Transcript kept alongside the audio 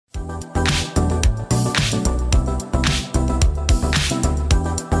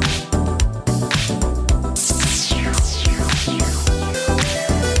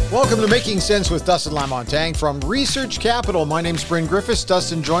Welcome to Making Sense with Dustin Lamontagne from Research Capital. My name's Bryn Griffiths.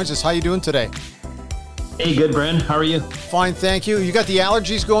 Dustin joins us. How you doing today? Hey, good, Bryn. How are you? Fine, thank you. You got the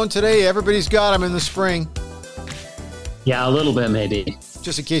allergies going today? Everybody's got them in the spring. Yeah, a little bit maybe.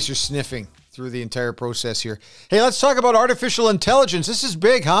 Just in case you're sniffing through the entire process here. Hey, let's talk about artificial intelligence. This is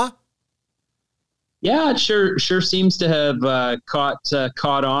big, huh? Yeah, it sure seems to have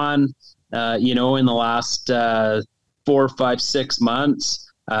caught on, in the last 4, 5, 6 months.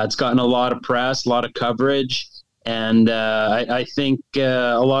 It's gotten a lot of press, a lot of coverage, and I think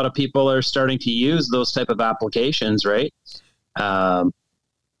a lot of people are starting to use those type of applications, right?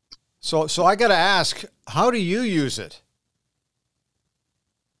 So I got to ask, how do you use it?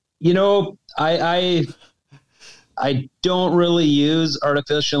 You know, I don't really use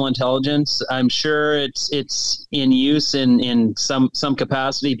artificial intelligence. I'm sure it's in use in some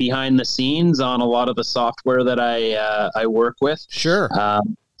capacity behind the scenes on a lot of the software that I work with. Sure.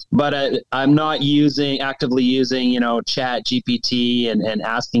 But I'm not actively using, Chat GPT and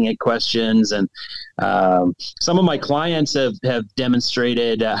asking it questions. And some of my clients have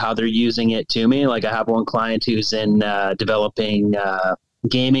demonstrated how they're using it to me. Like I have one client who's in developing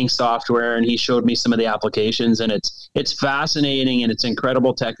gaming software, and he showed me some of the applications, and it's fascinating, and it's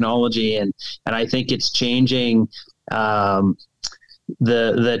incredible technology, and I think it's changing the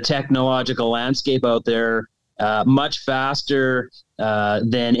technological landscape out there much faster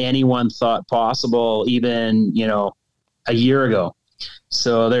than anyone thought possible, even a year ago.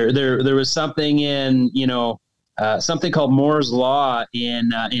 So there was something in something called Moore's Law in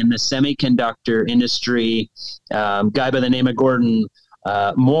the semiconductor industry. Guy by the name of Gordon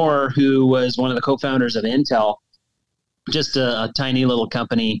Moore, who was one of the co-founders of Intel, just a tiny little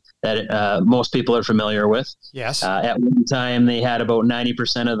company that most people are familiar with. Yes. At one time, they had about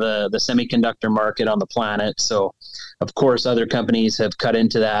 90% of the semiconductor market on the planet. So, of course, other companies have cut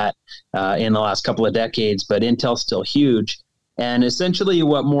into that in the last couple of decades, but Intel's still huge. And essentially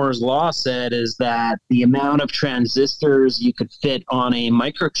what Moore's Law said is that the amount of transistors you could fit on a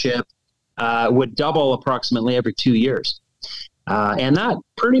microchip would double approximately every 2 years. And that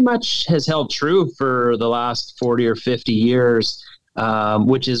pretty much has held true for the last 40 or 50 years,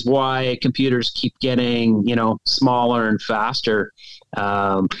 which is why computers keep getting, smaller and faster.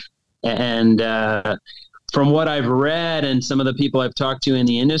 From what I've read and some of the people I've talked to in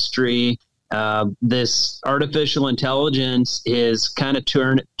the industry, this artificial intelligence is kind of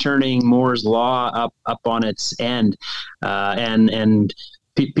turning Moore's Law up on its end.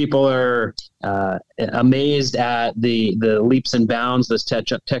 People are amazed at the leaps and bounds this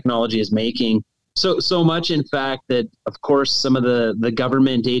technology is making. So much, in fact, that, of course, some of the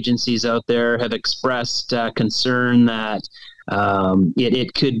government agencies out there have expressed concern that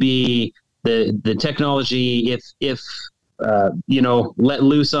it could be the technology, if let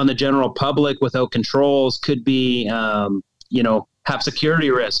loose on the general public without controls, could be, have security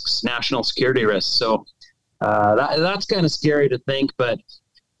risks, national security risks. So that's kind of scary to think, but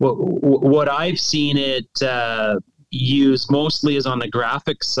what I've seen it used mostly is on the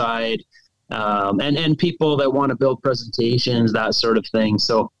graphics side, and people that want to build presentations, that sort of thing.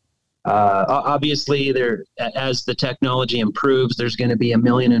 So obviously, as the technology improves, there's going to be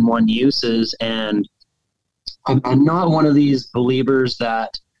 1,000,001 uses, and I'm not one of these believers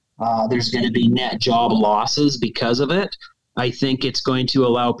that there's going to be net job losses because of it. I think it's going to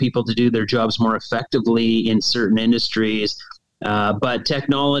allow people to do their jobs more effectively in certain industries. But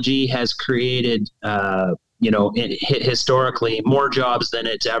technology has created, historically more jobs than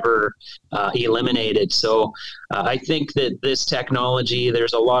it's ever eliminated. So I think that this technology,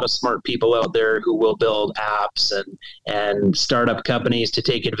 there's a lot of smart people out there who will build apps and startup companies to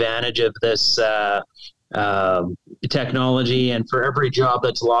take advantage of this technology. And for every job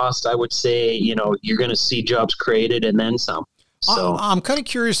that's lost, I would say, you're going to see jobs created and then some. So I'm kind of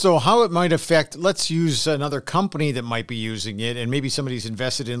curious, though, how it might affect, let's use another company that might be using it, and maybe somebody's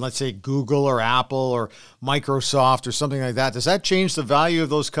invested in, let's say, Google or Apple or Microsoft or something like that. Does that change the value of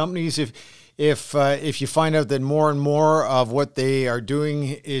those companies if you find out that more and more of what they are doing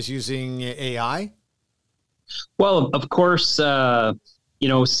is using AI? Well, of course,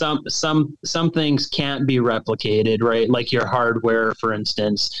 some things can't be replicated, right? Like your hardware, for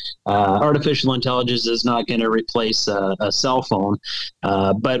instance. Artificial intelligence is not going to replace a cell phone,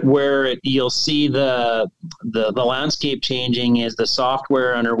 but where you'll see the landscape changing is the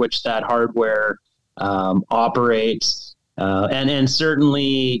software under which that hardware operates, and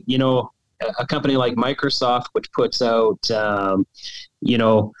certainly, a company like Microsoft, which puts out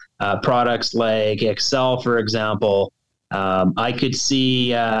products like Excel, for example. I could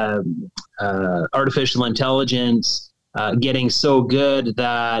see artificial intelligence getting so good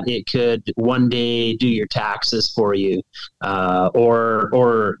that it could one day do your taxes for you,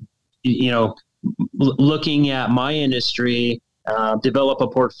 or looking at my industry, develop a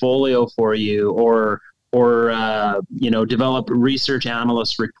portfolio for you, or develop research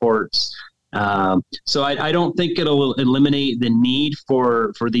analyst reports. So I don't think it'll eliminate the need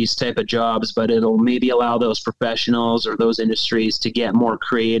for these type of jobs, but it'll maybe allow those professionals or those industries to get more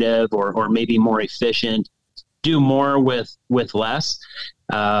creative or maybe more efficient, do more with less.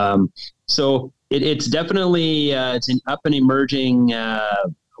 So it's definitely it's an up and emerging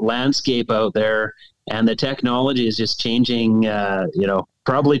landscape out there, and the technology is just changing.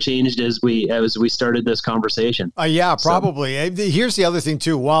 Probably changed as we started this conversation. Yeah, probably. So, here's the other thing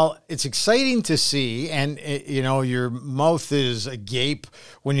too. While it's exciting to see, and your mouth is agape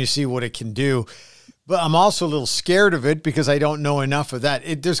when you see what it can do, but I'm also a little scared of it because I don't know enough of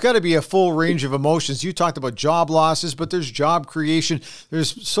that. There's got to be a full range of emotions. You talked about job losses, but there's job creation.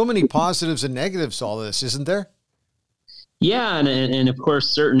 There's so many positives and negatives to all this, isn't there? Yeah, and of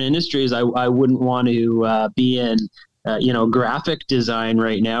course, certain industries I wouldn't want to be in. Graphic design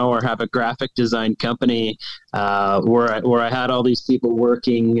right now, or have a graphic design company where I had all these people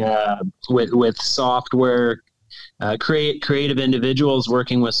working with software, creative individuals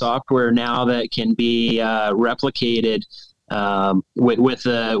working with software now that can be replicated with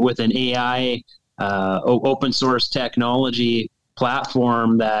an AI open source technology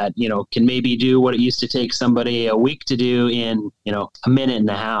platform that can maybe do what it used to take somebody a week to do in a minute and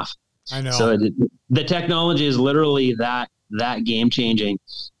a half. I know. So the technology is literally that game changing,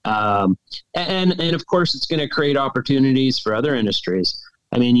 and of course it's going to create opportunities for other industries.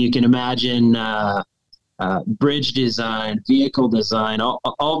 I mean, you can imagine bridge design, vehicle design,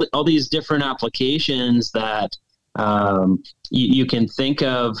 all these different applications that you can think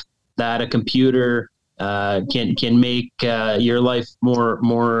of that a computer can make your life more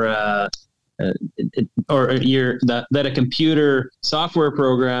that a computer software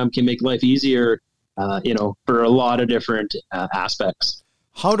program can make life easier, for a lot of different aspects.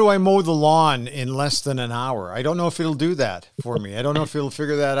 How do I mow the lawn in less than an hour? I don't know if it'll do that for me. I don't know if it'll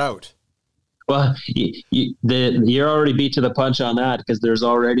figure that out. Well, you're already beat to the punch on that, because there's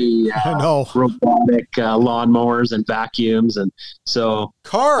already robotic lawnmowers and vacuums, and so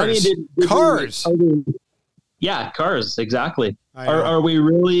cars. Yeah, cars, exactly. Are we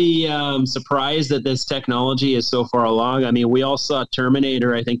really surprised that this technology is so far along? I mean, we all saw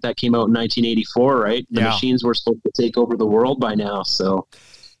Terminator, I think that came out in 1984, right? The machines were supposed to take over the world by now, so...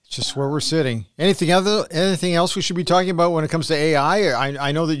 Just where we're sitting. Anything else we should be talking about when it comes to AI?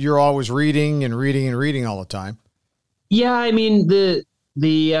 I know that you're always reading and reading and reading all the time. Yeah, I mean, the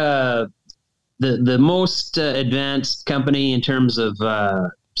most advanced company in terms of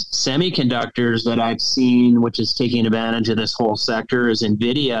semiconductors that I've seen, which is taking advantage of this whole sector, is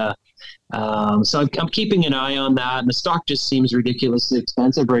NVIDIA. So I'm keeping an eye on that. And the stock just seems ridiculously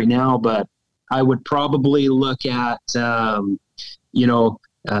expensive right now, but I would probably look at,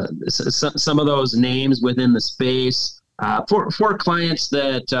 some of those names within the space for clients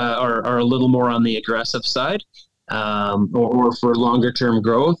that are a little more on the aggressive side, or for longer term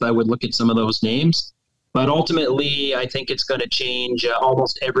growth. I would look at some of those names. But ultimately, I think it's going to change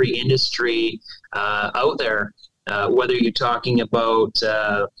almost every industry out there, whether you're talking about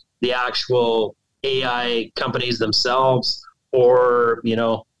the actual AI companies themselves, or,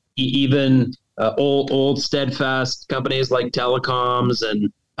 even old steadfast companies like telecoms and,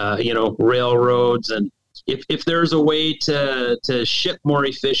 railroads. And if there's a way to ship more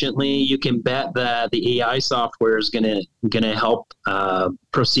efficiently, you can bet that the AI software is going to help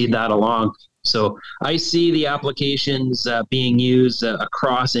proceed that along. So I see the applications being used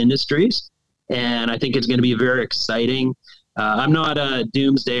across industries, and I think it's going to be very exciting. I'm not a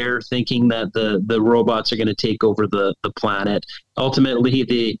doomsdayer thinking that the robots are going to take over the planet.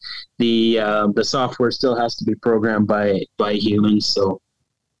 Ultimately, the software still has to be programmed by humans. So,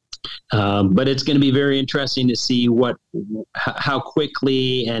 but it's going to be very interesting to see how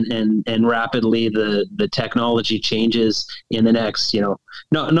quickly and rapidly the technology changes in the next,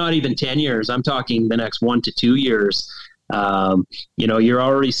 not even 10 years. I'm talking the next 1 to 2 years. You're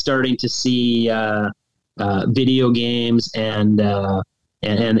already starting to see video games and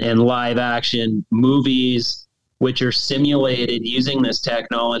live action movies, which are simulated using this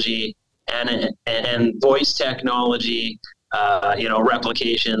technology and voice technology,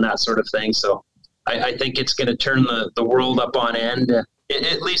 replication, that sort of thing. So I think it's going to turn the world up on end,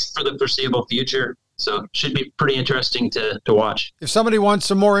 at least for the foreseeable future. So it should be pretty interesting to watch. If somebody wants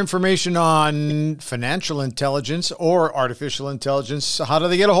some more information on financial intelligence or artificial intelligence, how do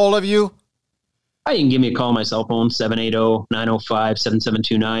they get a hold of you? You can give me a call on my cell phone,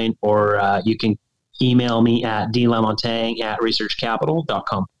 780-905-7729, or you can email me at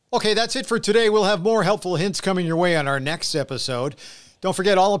dlamontagne@researchcapital.com. Okay, that's it for today. We'll have more helpful hints coming your way on our next episode. Don't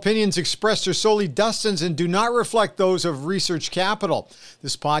forget, all opinions expressed are solely Dustin's and do not reflect those of Research Capital.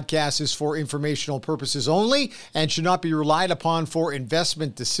 This podcast is for informational purposes only and should not be relied upon for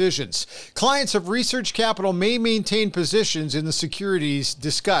investment decisions. Clients of Research Capital may maintain positions in the securities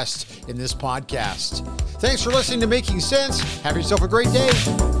discussed in this podcast. Thanks for listening to Making Sense. Have yourself a great day.